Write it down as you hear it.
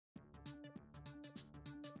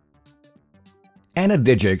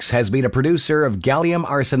Anadigics has been a producer of gallium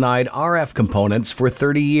arsenide RF components for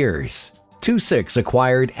 30 years. II-VI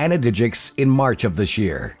acquired Anadigics in March of this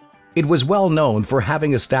year. It was well known for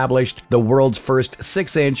having established the world's first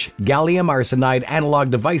 6-inch gallium arsenide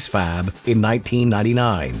analog device fab in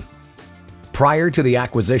 1999. Prior to the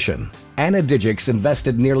acquisition, Anadigics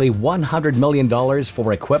invested nearly $100 million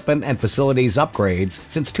for equipment and facilities upgrades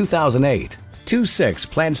since 2008. II-VI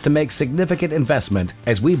plans to make significant investment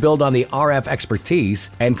as we build on the RF expertise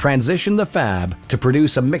and transition the fab to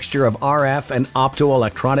produce a mixture of RF and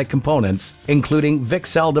optoelectronic components, including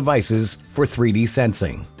VCSEL devices for 3D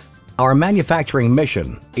sensing. Our manufacturing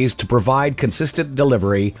mission is to provide consistent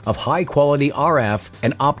delivery of high-quality RF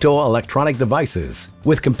and optoelectronic devices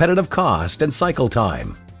with competitive cost and cycle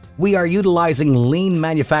time. We are utilizing lean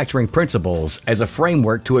manufacturing principles as a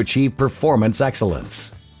framework to achieve performance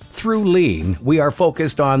excellence. Through lean, we are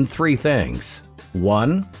focused on three things.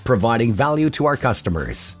 1. Providing value to our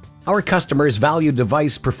customers. Our customers value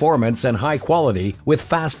device performance and high quality with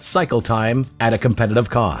fast cycle time at a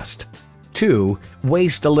competitive cost. 2.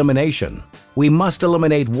 Waste elimination. We must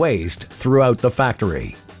eliminate waste throughout the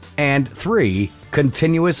factory. And 3.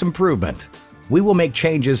 Continuous improvement. We will make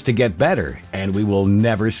changes to get better, and we will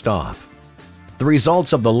never stop. The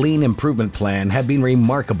results of the Lean Improvement Plan have been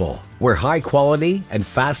remarkable, where high quality and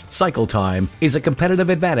fast cycle time is a competitive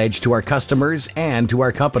advantage to our customers and to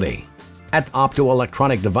our company. At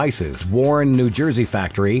OptoElectronic Devices, Warren, New Jersey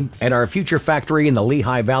factory, and our future factory in the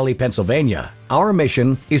Lehigh Valley, Pennsylvania, our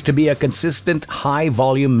mission is to be a consistent,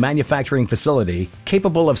 high-volume manufacturing facility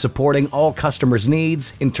capable of supporting all customers'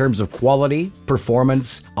 needs in terms of quality,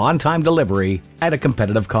 performance, on-time delivery, at a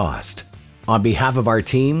competitive cost. On behalf of our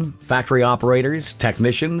team, factory operators,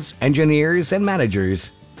 technicians, engineers, and managers,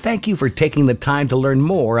 thank you for taking the time to learn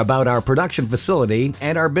more about our production facility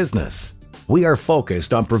and our business. We are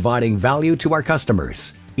focused on providing value to our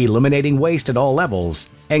customers, eliminating waste at all levels,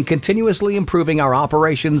 and continuously improving our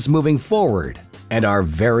operations moving forward, and are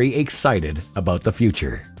very excited about the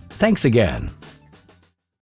future. Thanks again.